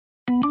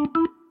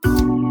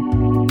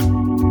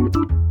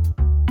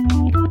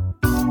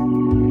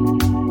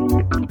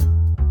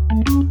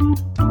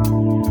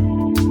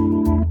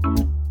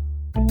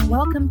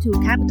to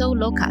Capital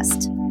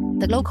Locust,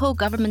 the local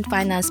government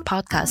finance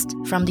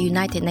podcast from the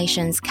United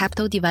Nations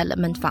Capital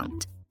Development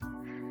Fund.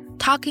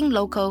 Talking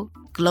local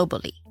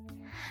globally.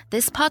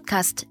 This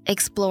podcast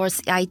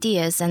explores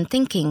ideas and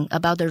thinking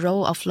about the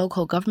role of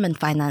local government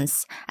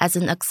finance as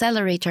an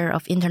accelerator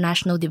of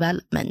international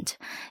development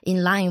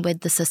in line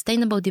with the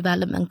Sustainable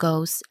Development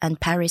Goals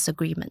and Paris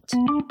Agreement.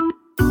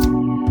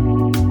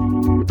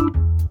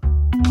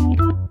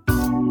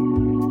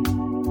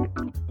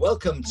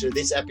 Welcome to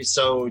this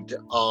episode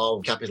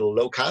of Capital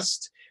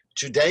Locust.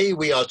 Today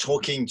we are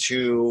talking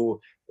to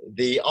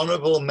the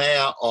Honorable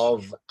Mayor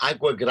of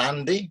Agua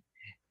Grande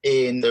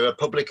in the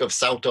Republic of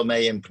São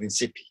Tomé and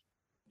Príncipe.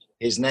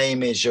 His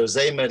name is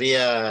José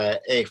Maria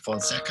E.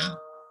 Fonseca,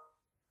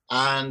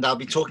 and I'll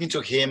be talking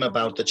to him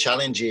about the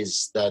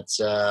challenges that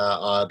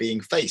are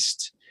being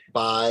faced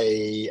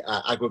by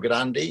Agua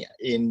Grande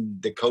in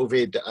the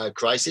COVID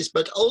crisis,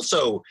 but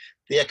also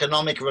the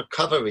economic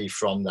recovery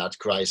from that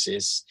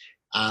crisis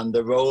and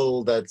the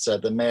role that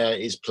the mayor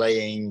is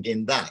playing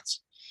in that.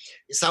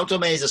 São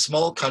Tomé is a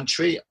small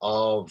country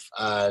of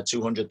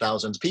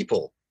 200,000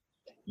 people,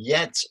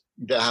 yet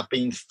there have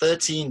been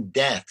 13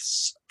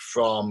 deaths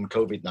from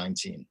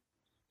COVID-19,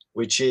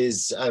 which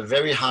is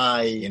very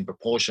high in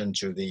proportion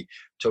to the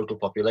total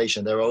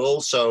population. There are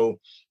also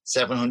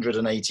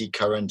 780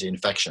 current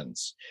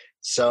infections.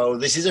 So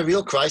this is a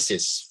real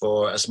crisis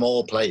for a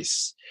small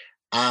place.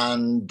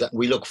 And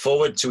we look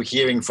forward to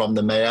hearing from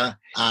the mayor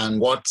and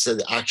what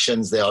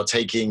actions they are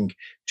taking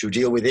to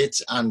deal with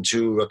it and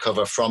to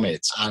recover from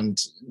it. And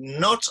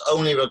not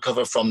only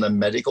recover from the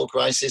medical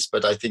crisis,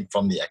 but I think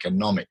from the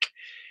economic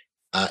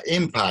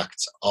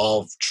impact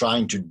of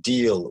trying to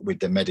deal with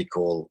the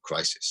medical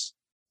crisis.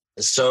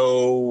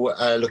 So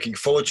looking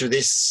forward to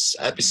this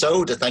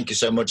episode. Thank you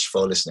so much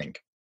for listening.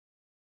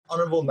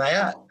 Honorable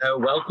Mayor,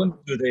 welcome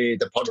to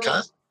the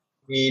podcast.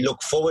 We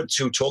look forward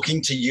to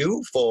talking to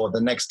you for the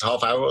next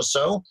half hour or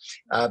so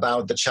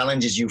about the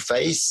challenges you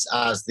face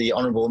as the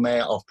Honorable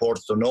Mayor of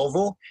Porto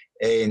Novo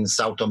in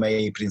São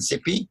Tomé and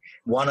Príncipe,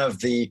 one of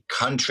the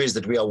countries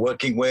that we are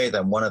working with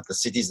and one of the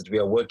cities that we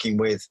are working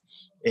with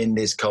in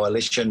this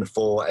coalition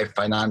for a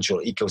financial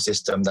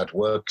ecosystem that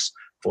works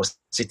for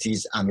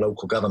cities and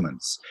local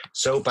governments.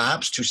 So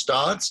perhaps to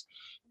start,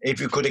 if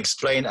you could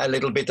explain a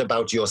little bit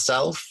about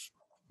yourself,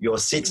 your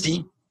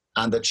city,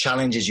 and the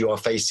challenges you are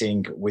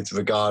facing with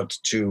regard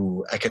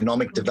to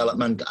economic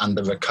development and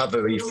the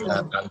recovery from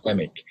the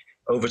pandemic.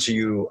 Over to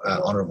you,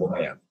 Honorable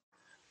Mayor.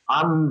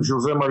 I'm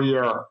José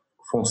Maria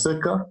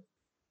Fonseca,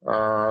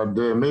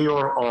 the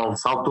mayor of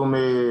São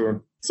Tomé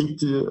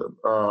City,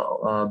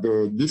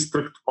 the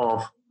district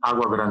of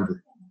Agua Grande.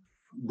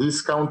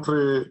 This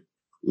country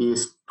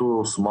is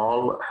too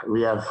small.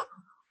 We have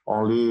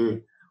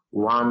only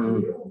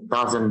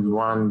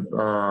 1,001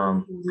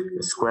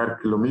 square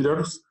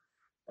kilometers.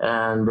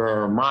 And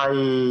my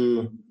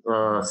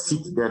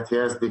city that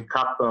has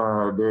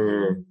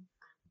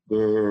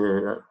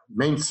the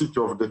main city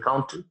of the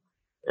country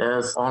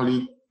has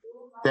only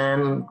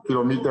 10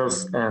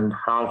 kilometers and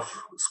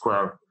half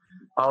square.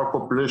 Our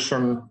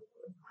population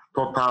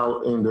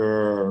total in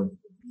the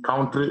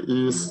country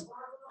is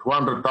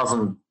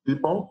 200,000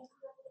 people.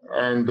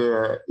 And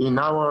in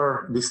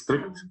our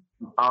district,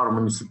 our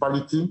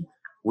municipality,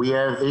 we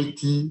have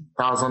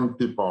 80,000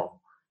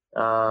 people.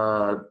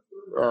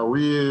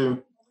 We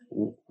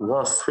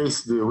was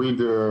faced with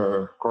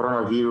the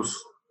coronavirus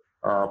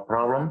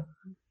problem.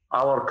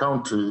 Our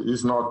country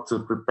is not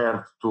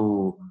prepared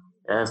to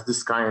as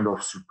this kind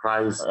of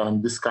surprise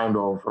and this kind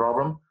of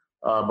problem,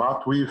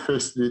 but we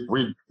faced it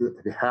with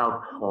the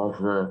help of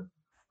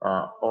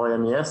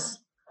OMS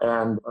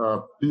and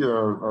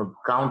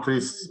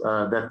countries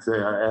that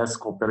has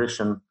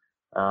cooperation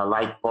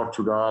like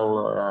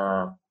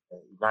Portugal,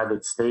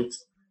 United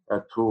States,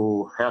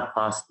 to help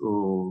us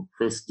to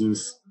face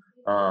this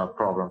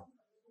problem.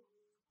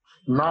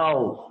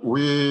 Now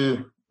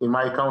in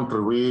my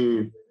country,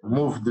 we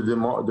moved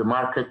the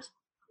market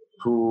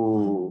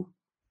to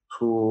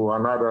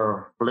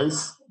another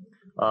place.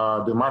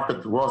 The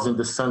market was in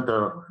the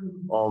center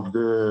of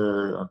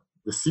the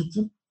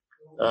city,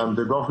 and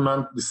the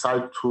government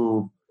decided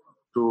to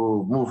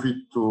move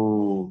it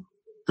to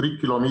 3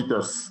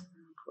 kilometers.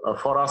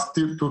 For us,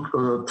 3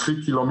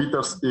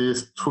 kilometers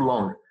is too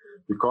long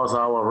because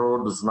our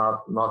road is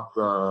not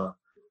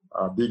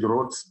big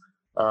roads.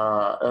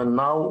 And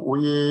now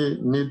we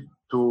need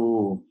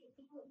to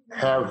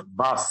have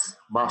bus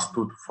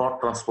for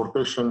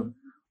transportation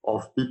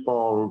of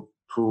people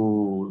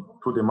to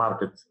the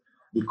market,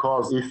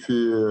 because if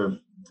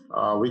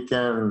we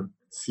can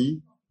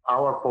see,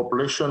 our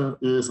population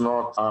is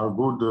not a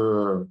good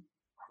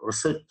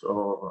receipt,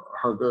 or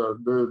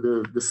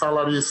the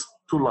salary is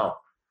too low,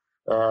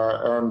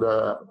 and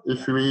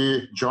if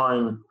we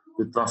join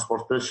the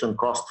transportation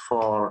cost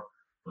for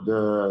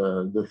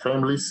the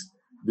families,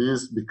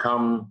 this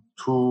become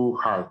too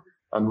high,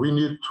 and we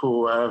need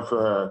to have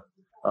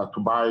to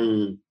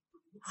buy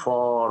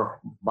 4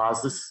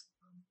 buses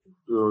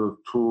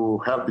to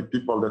help the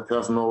people that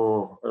has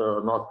no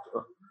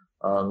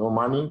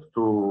money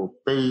to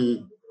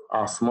pay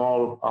a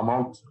small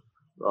amount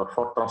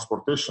for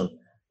transportation.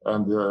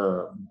 And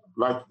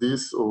like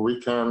this, we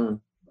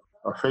can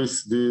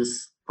face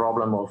this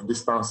problem of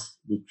distance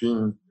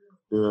between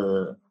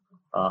the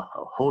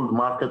old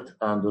market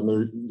and the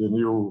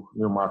new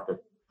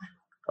market.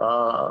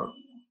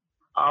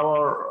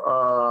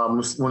 Our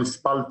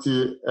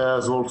municipality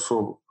has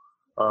also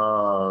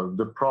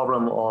the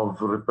problem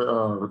of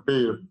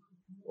repair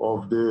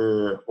of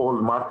the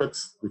old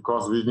markets,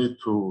 because we need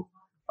to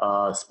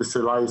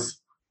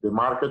specialize the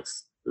market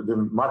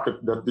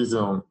that is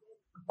on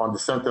the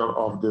center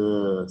of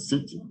the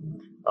city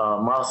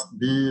must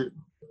be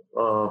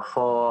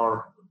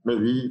for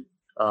maybe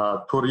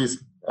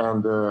tourism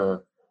and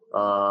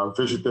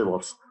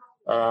vegetables.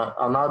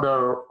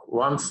 Another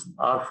ones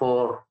are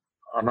for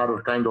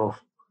another kind of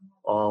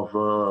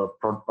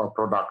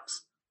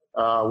products.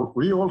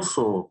 We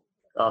also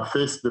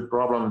face the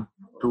problem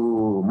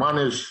to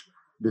manage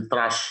the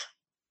trash,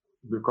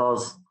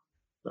 because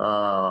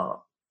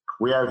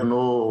we have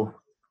no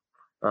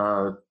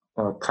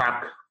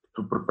truck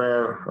to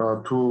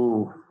prepare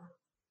to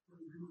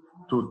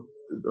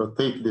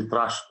take the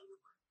trash,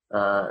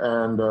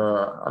 and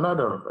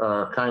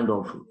another kind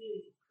of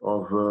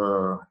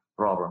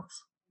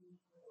problems.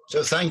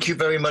 So thank you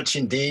very much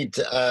indeed,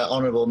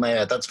 Honourable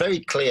Mayor. That's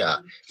very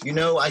clear. You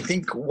know, I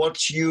think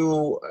what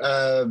you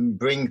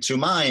bring to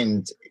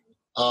mind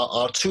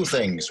are two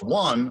things.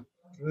 One,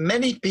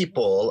 many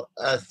people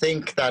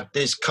think that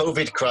this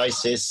COVID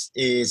crisis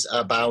is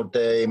about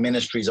the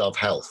ministries of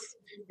health.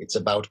 It's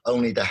about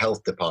only the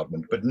health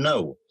department. But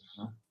no,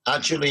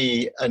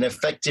 actually, an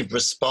effective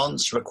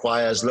response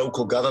requires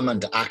local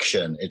government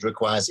action. It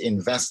requires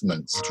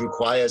investments. It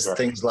requires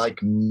things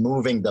like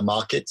moving the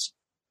market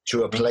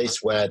to a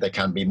place where there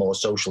can be more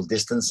social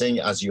distancing,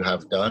 as you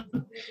have done.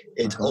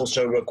 It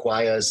also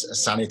requires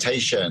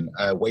sanitation,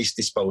 waste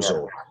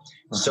disposal.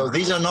 So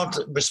these are not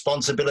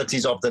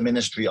responsibilities of the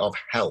Ministry of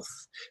Health.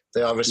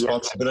 They are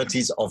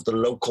responsibilities of the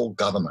local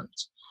government.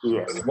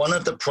 Yes. One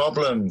of the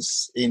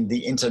problems in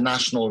the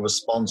international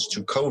response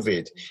to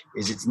COVID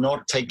is it's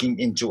not taking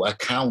into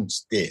account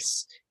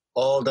this.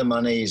 All the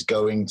money is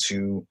going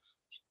to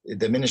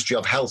the Ministry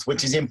of Health,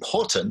 which is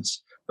important,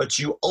 but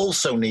you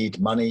also need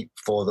money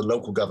for the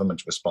local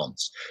government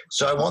response.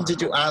 So I wanted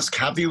to ask,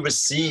 have you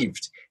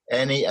received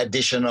any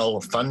additional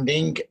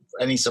funding,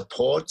 any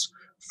support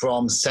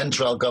from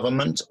central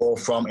government or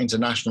from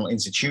international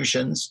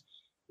institutions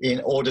in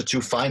order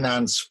to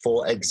finance,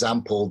 for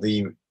example,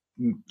 the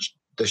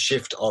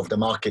shift of the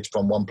market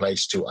from one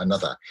place to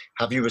another?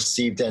 Have you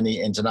received any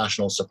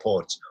international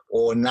support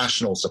or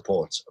national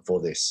support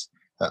for this?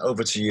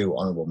 Over to you,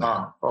 Honourable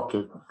Mayor.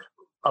 Okay.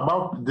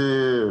 About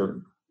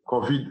the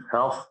COVID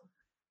health,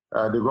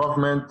 the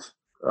government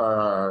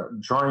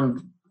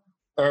joined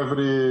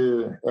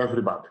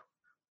everybody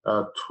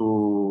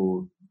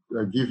to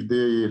give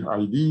their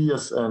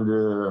ideas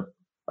and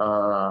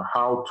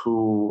how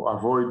to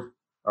avoid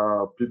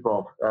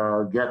people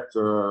get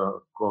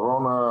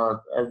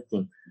corona,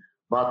 everything.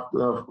 But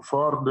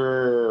for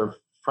the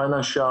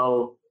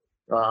financial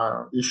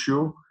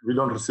issue, we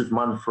don't receive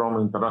money from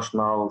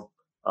international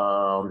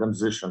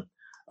organization.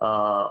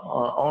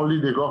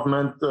 Only the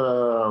government,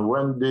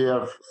 when they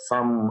have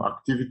some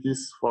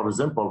activities, for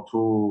example,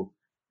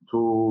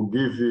 to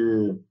give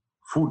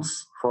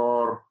foods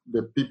for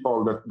the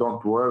people that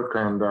don't work,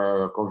 and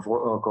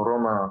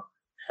corona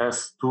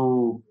has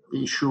to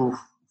issue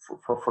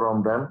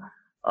from them,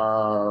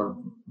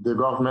 the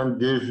government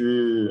gave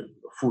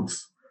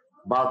foods.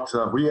 But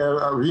we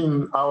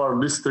in our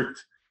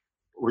district,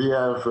 we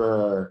have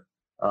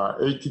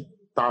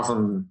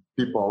 80,000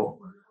 people,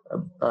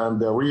 and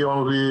we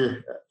only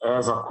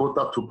has a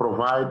quota to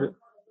provide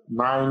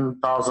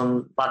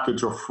 9,000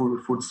 package of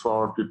foods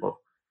for people.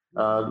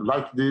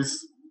 Like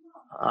this,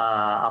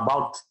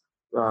 about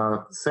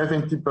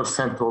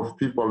 70% of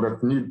people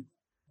that need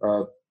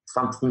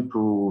something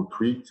to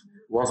eat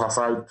was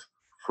aside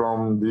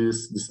from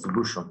this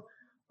distribution.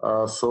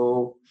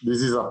 So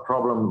this is a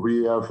problem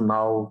we have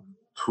now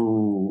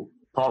to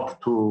talk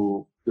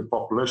to the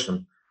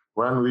population.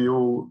 When we,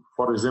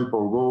 for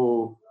example,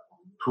 go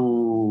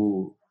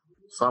to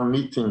some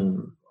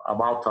meeting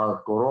about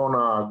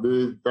corona,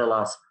 they tell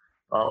us,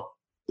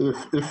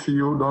 if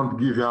you don't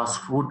give us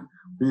food,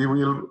 we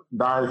will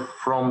die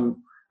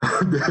from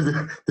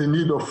the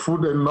need of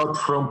food and not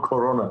from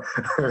corona.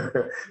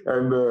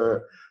 And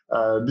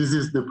this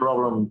is the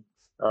problem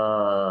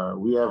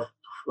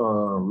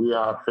we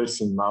are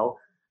facing now.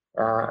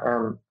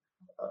 And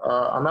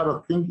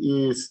another thing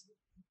is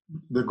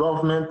the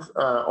government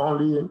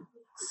only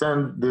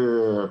send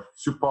the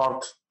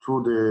support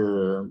to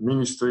the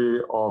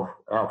Ministry of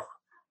Health,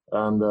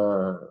 and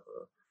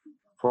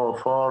for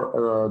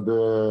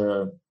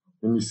the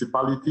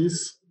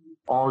municipalities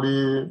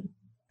only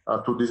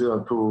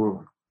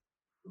to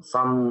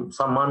some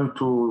money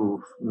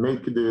to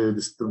make the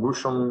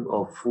distribution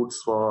of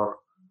foods for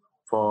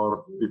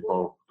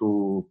people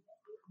to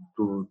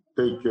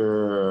take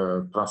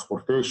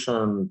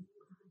transportation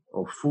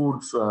of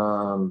foods,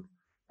 and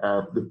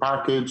the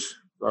package.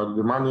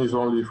 The money is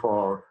only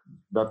for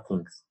that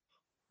things.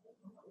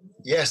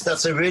 Yes,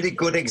 that's a really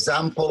good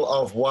example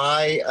of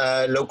why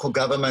local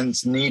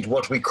governments need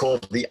what we call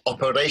the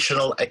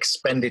Operational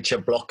Expenditure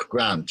Block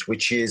Grant,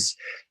 which is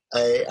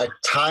a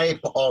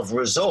type of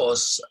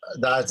resource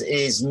that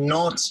is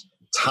not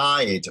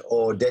tied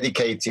or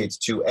dedicated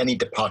to any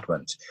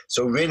department.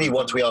 So really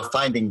what we are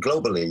finding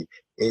globally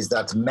is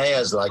that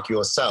mayors like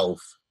yourself,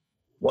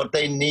 what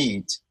they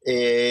need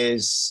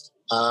is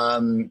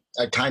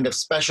a kind of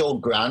special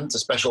grant, a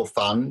special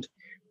fund,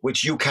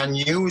 which you can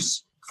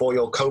use for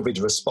your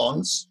COVID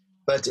response,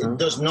 but it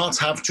does not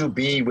have to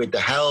be with the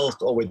health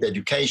or with the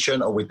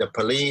education or with the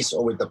police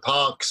or with the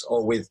parks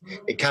or with,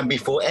 it can be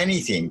for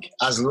anything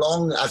as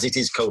long as it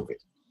is COVID.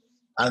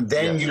 And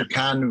then you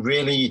can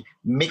really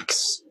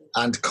mix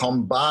and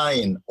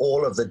combine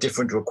all of the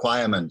different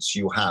requirements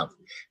you have.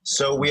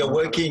 So we are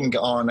working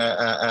on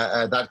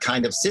that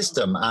kind of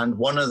system. And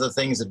one of the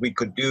things that we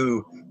could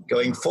do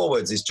going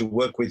forwards is to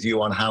work with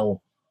you on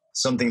how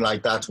something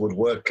like that would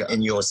work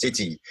in your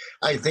city.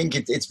 I think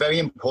it's very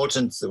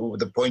important,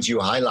 the point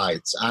you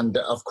highlight. And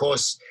of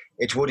course,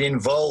 it would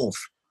involve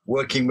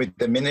working with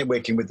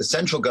the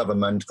central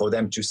government for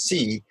them to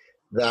see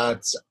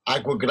that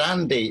Agua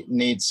Grande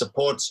needs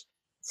support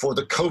for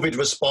the COVID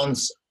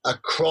response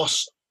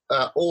across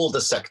all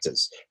the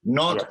sectors,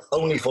 not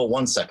only for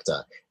one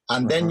sector.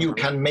 And then you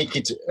can make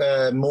it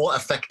more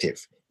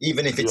effective,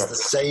 even if it's the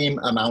same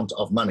amount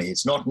of money.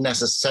 It's not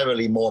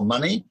necessarily more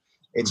money.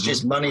 It's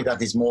just money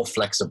that is more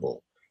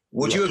flexible.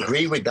 Would you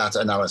agree with that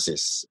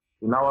analysis?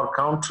 In our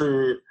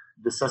country,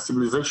 the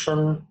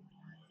sensibilization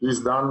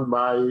is done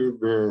by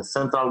the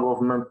central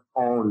government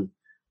only,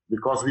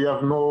 because we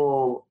have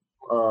no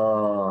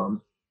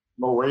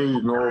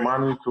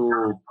money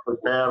to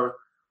prepare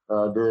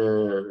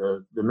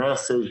the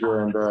message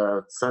and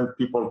send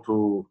people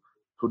to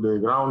the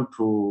ground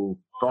to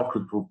talk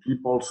to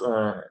people.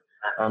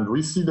 And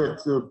we see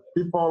that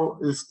people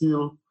is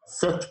still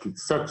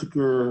septic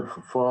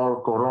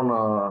for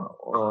corona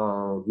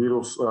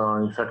virus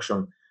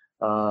infection.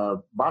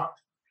 But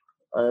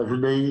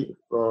every day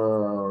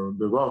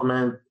the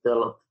government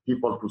tell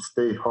people to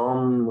stay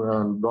home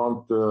and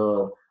don't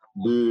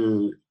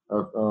be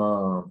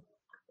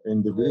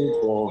in the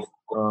group.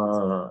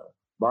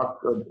 But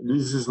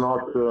this is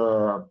not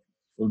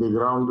in the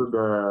ground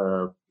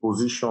the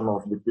position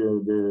of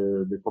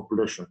the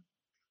population.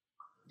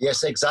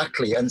 Yes,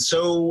 exactly. And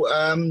so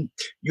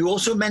you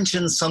also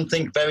mentioned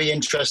something very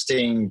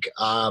interesting,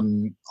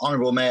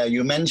 Honorable Mayor.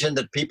 You mentioned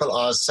that people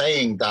are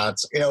saying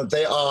that,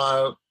 they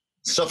are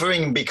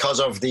suffering because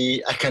of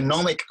the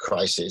economic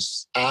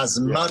crisis as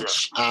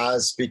much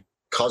as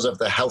because of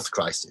the health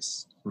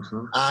crisis.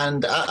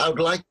 And I would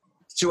like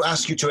to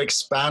ask you to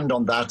expand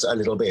on that a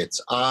little bit.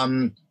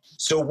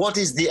 So what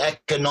is the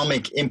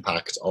economic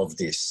impact of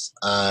this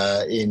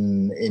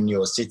in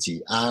your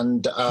city?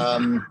 And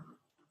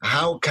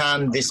how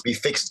can this be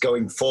fixed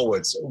going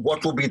forwards?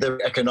 What will be the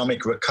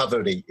economic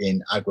recovery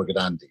in Agua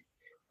Grande?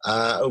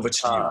 Over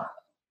to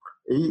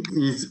you. It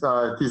is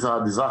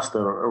a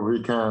disaster.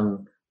 We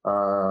can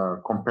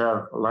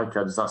compare like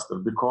a disaster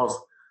because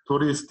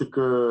touristic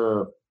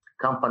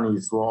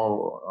companies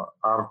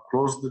are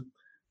closed.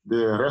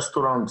 The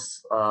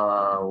restaurants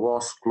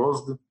was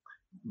closed.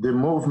 The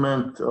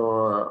movement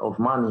of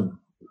money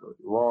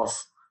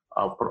was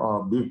a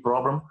big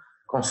problem.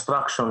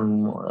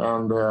 Construction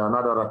and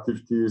other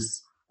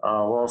activities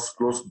was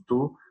closed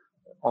too.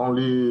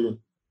 Only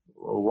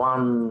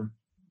one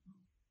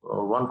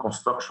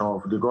construction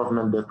of the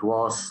government that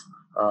was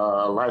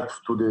light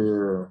to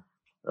the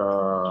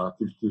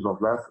activities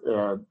of life.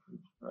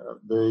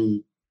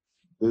 They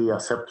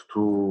accept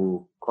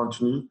to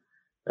continue.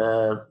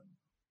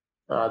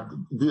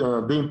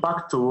 The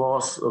impact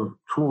was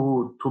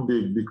too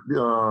big.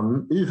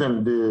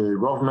 Even the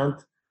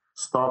government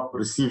stopped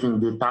receiving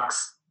the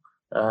tax,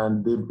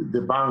 and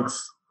the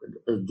banks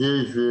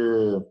gave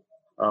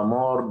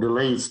more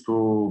delays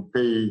to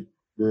pay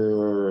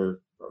the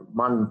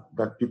money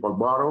that people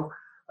borrow.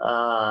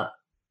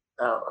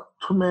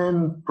 Two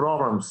main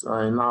problems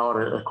in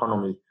our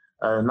economy.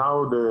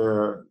 Now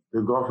the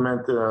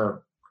government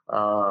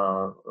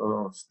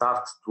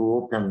starts to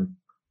open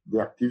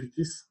the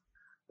activities,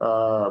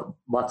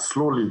 but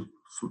slowly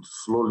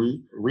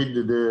with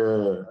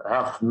the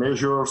health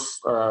measures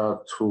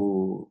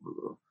to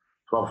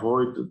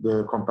avoid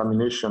the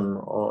contamination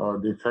or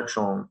the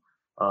infection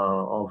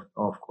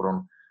of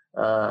corona.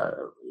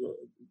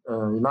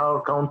 In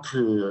our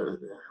country,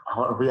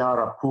 we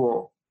are a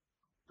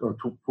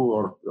too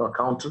poor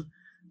country,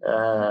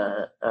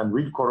 and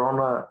with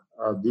corona,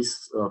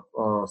 this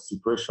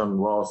situation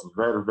was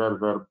very, very,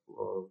 very,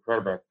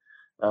 very bad.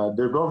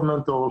 The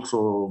government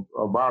also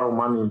borrow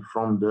money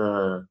from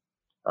the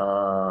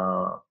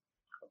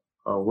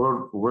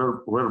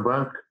World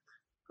Bank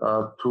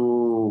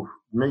to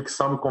make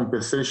some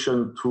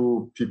compensation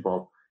to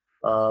people,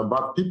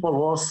 but people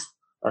was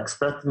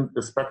expected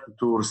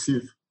to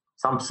receive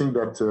something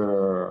that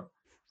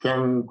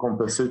can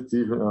compensate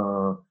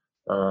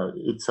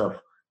itself.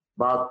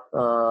 But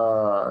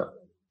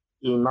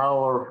in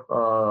our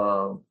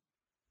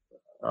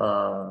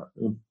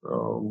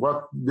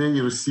what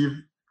they receive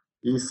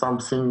is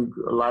something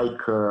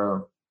like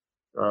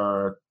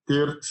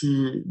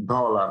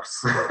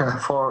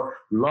 $30 for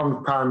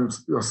long time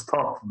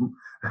stop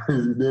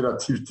their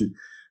activity.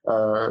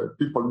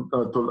 People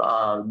told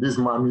this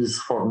money is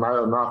for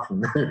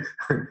nothing.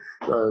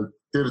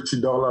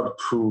 $30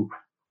 to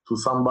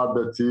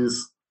somebody that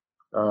is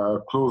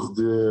closed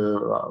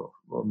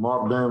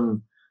more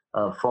than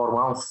 4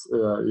 months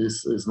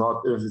is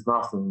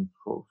nothing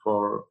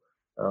for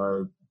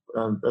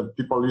and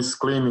people is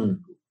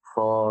claiming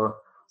for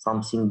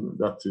something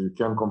that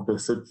can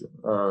compensate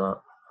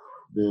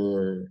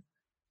the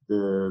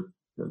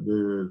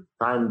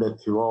time that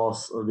they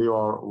was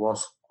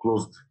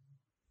closed.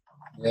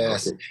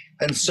 Yes. Okay.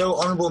 And so,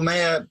 Honorable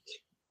Mayor,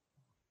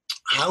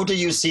 how do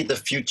you see the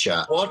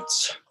future? What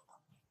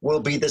will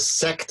be the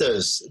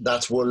sectors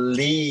that will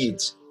lead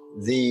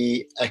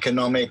the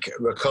economic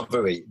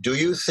recovery? Do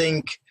you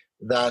think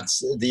that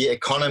the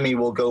economy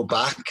will go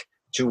back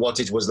to what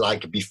it was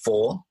like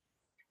before?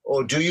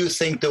 Or do you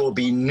think there will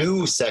be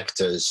new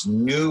sectors,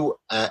 new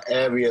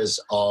areas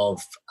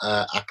of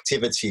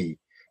activity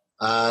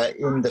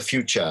in the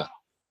future?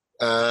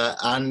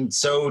 And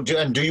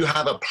do you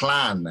have a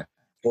plan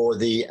for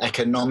the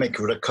economic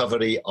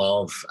recovery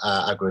of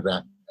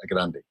Agua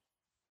Grande?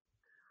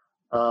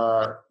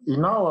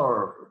 In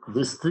our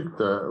district,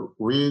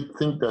 we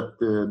think that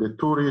the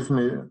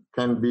tourism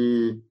can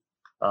be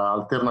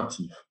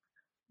alternative.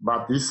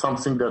 But it's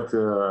something that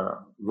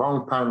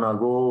long time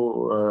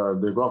ago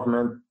the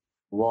government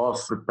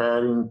was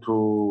preparing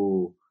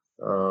to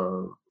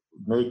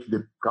make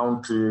the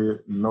country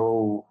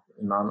know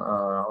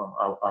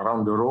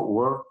around the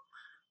world,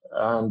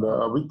 and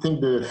we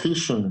think the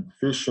fishing,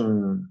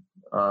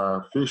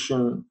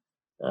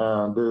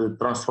 the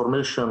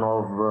transformation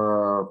of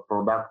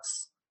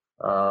products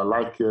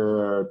like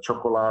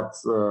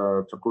chocolates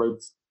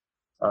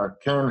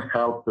can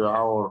help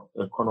our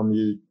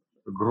economy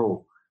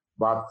grow.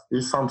 But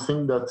it's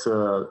something that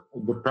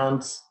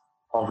depends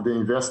of the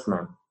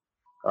investment.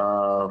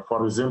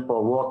 For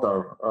example,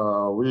 water.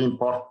 We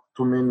import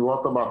too many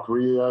water, but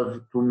we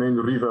have too many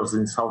rivers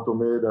in São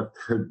Tomé that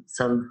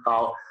send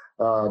out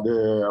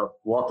the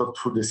water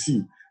to the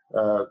sea.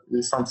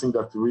 It's something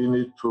that we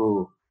need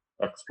to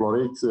explore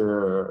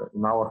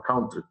in our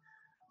country.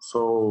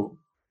 So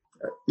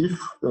if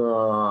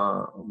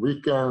we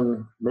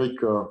can make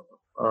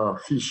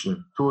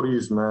fishing,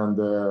 tourism,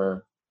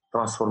 and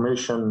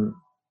transformation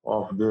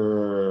of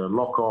the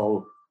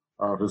local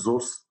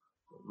resource,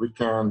 we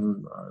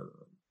can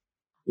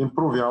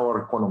improve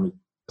our economy.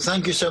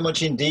 Thank you so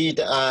much indeed,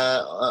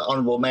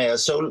 Honorable Mayor.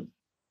 So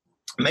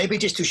maybe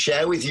just to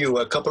share with you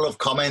a couple of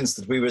comments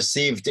that we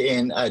received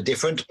in a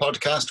different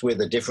podcast with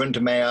a different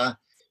mayor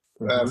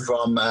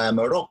from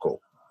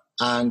Morocco.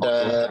 And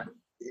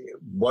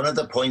one of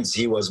the points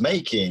he was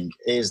making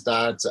is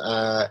that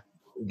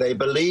they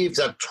believe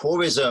that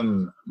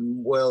tourism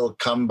will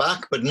come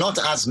back, but not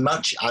as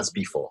much as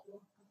before.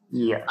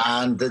 Yeah.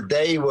 And that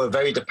they were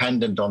very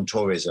dependent on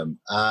tourism.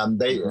 But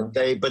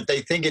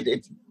they think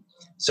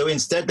so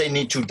instead they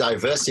need to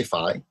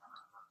diversify.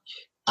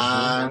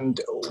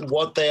 And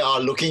what they are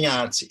looking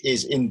at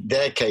is, in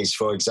their case,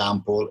 for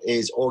example,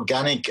 is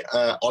organic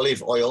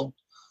olive oil.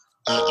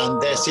 And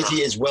their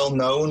city is well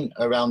known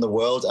around the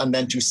world. And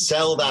then to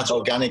sell that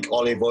organic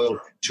olive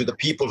oil to the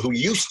people who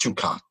used to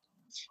come.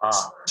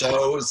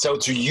 So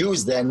to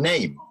use their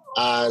name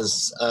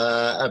as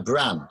a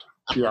brand.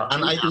 Yeah,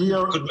 and here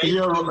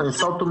in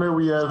São Tomé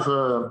we have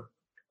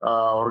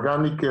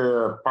organic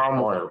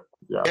palm oil.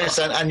 Yeah. Yes,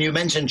 and you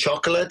mentioned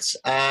chocolates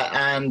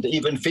and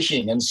even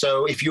fishing. And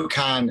so if you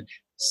can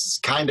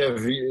kind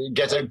of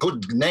get a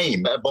good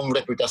name, a bonne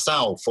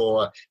réputation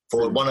for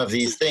one of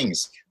these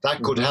things,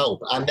 that could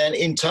help. And then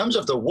in terms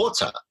of the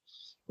water,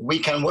 we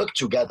can work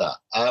together.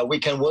 We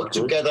can work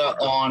together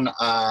on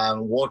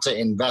water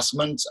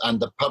investment and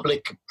the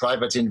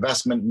public-private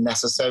investment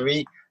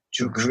necessary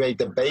to create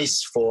the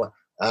base for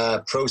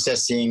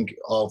processing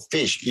of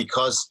fish,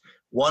 because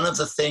one of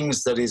the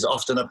things that is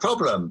often a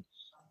problem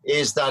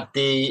is that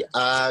the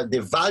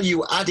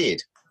value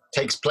added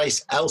takes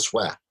place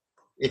elsewhere.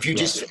 If you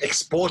just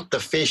export the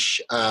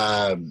fish,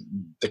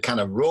 the kind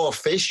of raw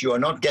fish, you are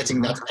not getting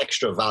that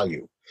extra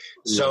value.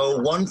 So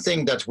one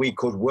thing that we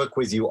could work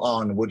with you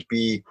on would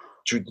be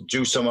to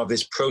do some of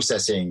this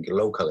processing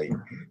locally.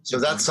 So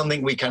that's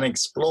something we can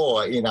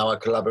explore in our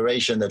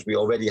collaboration that we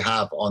already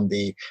have on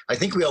I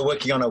think we are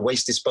working on a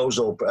waste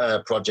disposal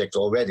project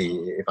already,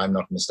 if I'm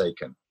not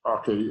mistaken.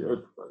 Okay,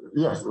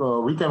 yes,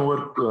 we can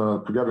work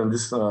together in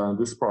this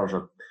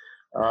project.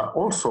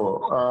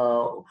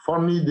 Also, for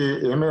me,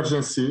 the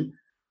emergency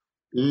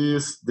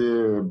is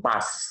the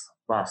bus.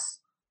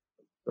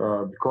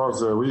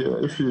 Because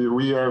if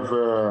we have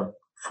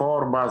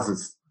 4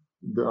 buses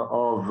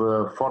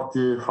of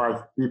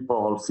 45 people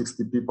or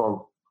 60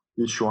 people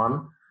each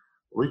one,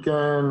 we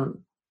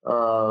can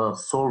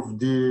solve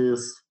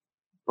this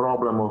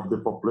problem of the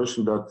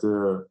population that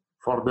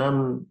for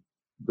them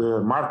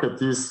the market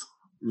is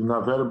in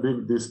a very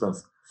big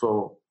distance.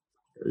 So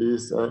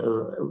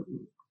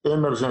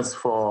emergency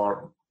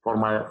for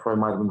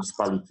my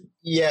municipality.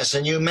 Yes,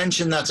 and you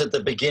mentioned that at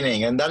the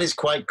beginning, and that is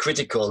quite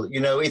critical.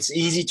 It's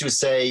easy to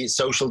say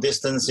social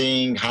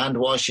distancing, hand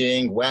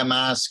washing, wear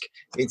mask.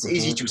 It's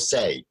easy to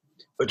say.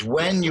 But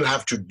when you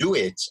have to do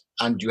it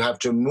and you have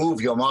to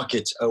move your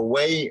market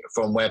away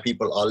from where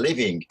people are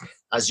living,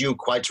 as you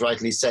quite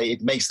rightly say,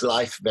 it makes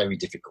life very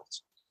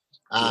difficult.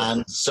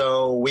 And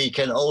so we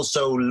can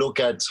also look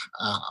at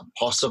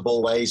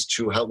possible ways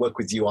to help work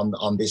with you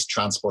on this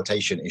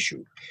transportation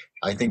issue.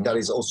 I think that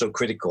is also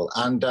critical.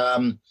 And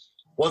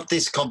what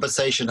this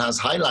conversation has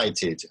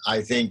highlighted,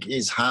 I think,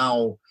 is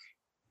how,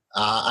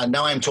 and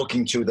now I'm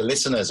talking to the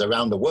listeners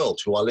around the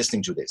world who are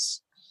listening to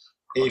this.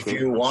 If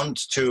you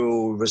want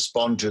to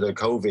respond to the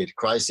COVID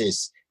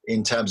crisis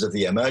in terms of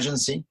the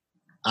emergency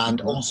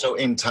and also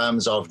in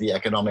terms of the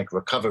economic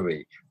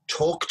recovery,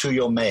 talk to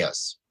your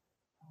mayors.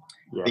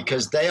 Yeah.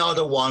 Because they are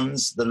the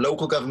ones, the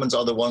local governments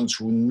are the ones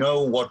who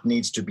know what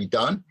needs to be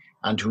done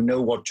and who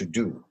know what to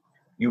do.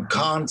 You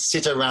can't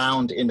sit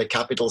around in the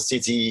capital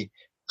city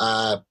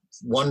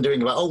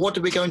wondering about, what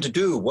are we going to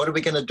do? What are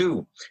we going to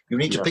do? You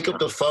need to pick up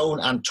the phone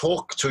and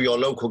talk to your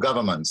local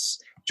governments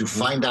to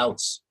find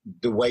out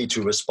the way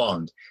to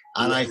respond.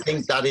 And I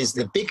think that is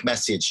the big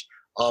message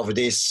of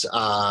this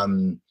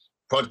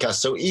podcast.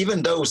 So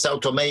even though Sao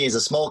Tome is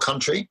a small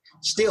country,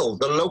 still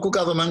the local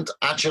government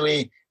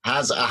actually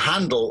has a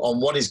handle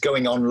on what is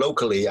going on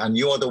locally, and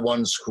you are the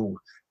ones who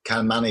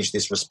can manage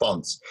this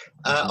response.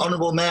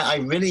 Honorable Mayor, I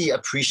really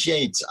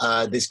appreciate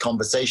this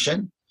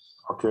conversation.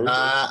 Okay.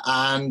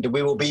 And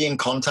we will be in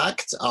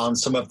contact on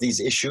some of these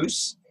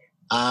issues.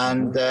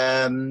 And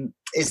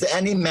is there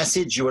any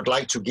message you would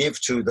like to give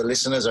to the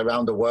listeners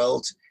around the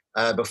world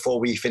before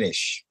we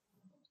finish?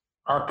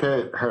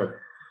 Okay.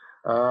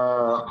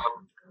 I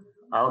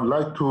would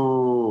like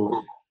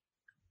to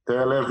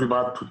tell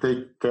everybody to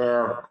take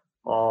care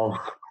of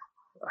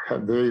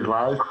their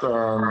life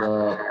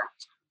and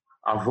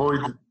avoid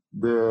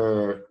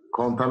the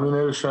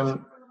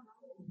contamination,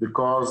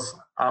 because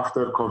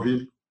after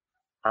COVID,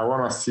 I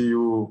want to see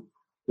you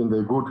in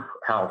the good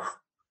health.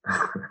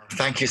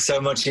 Thank you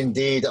so much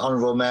indeed,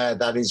 Honorable Mayor.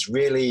 That is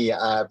really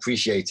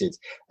appreciated.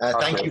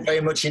 Thank you very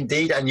much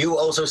indeed. And you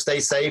also stay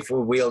safe.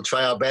 We'll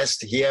try our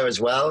best here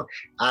as well.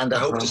 And I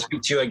hope to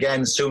speak to you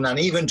again soon and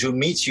even to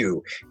meet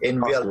you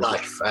in real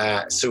life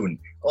soon.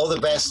 All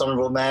the best,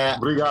 Honorable Mayor.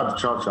 Obrigado.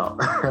 Ciao, ciao.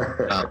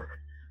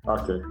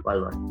 Okay,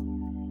 bye-bye.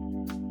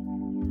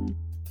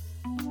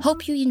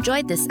 Hope you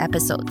enjoyed this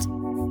episode.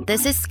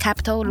 This is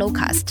Capital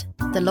Locast,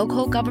 the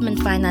local government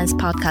finance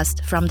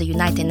podcast from the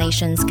United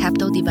Nations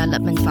Capital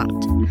Development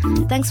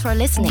Fund. Thanks for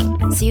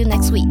listening. See you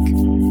next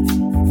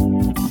week.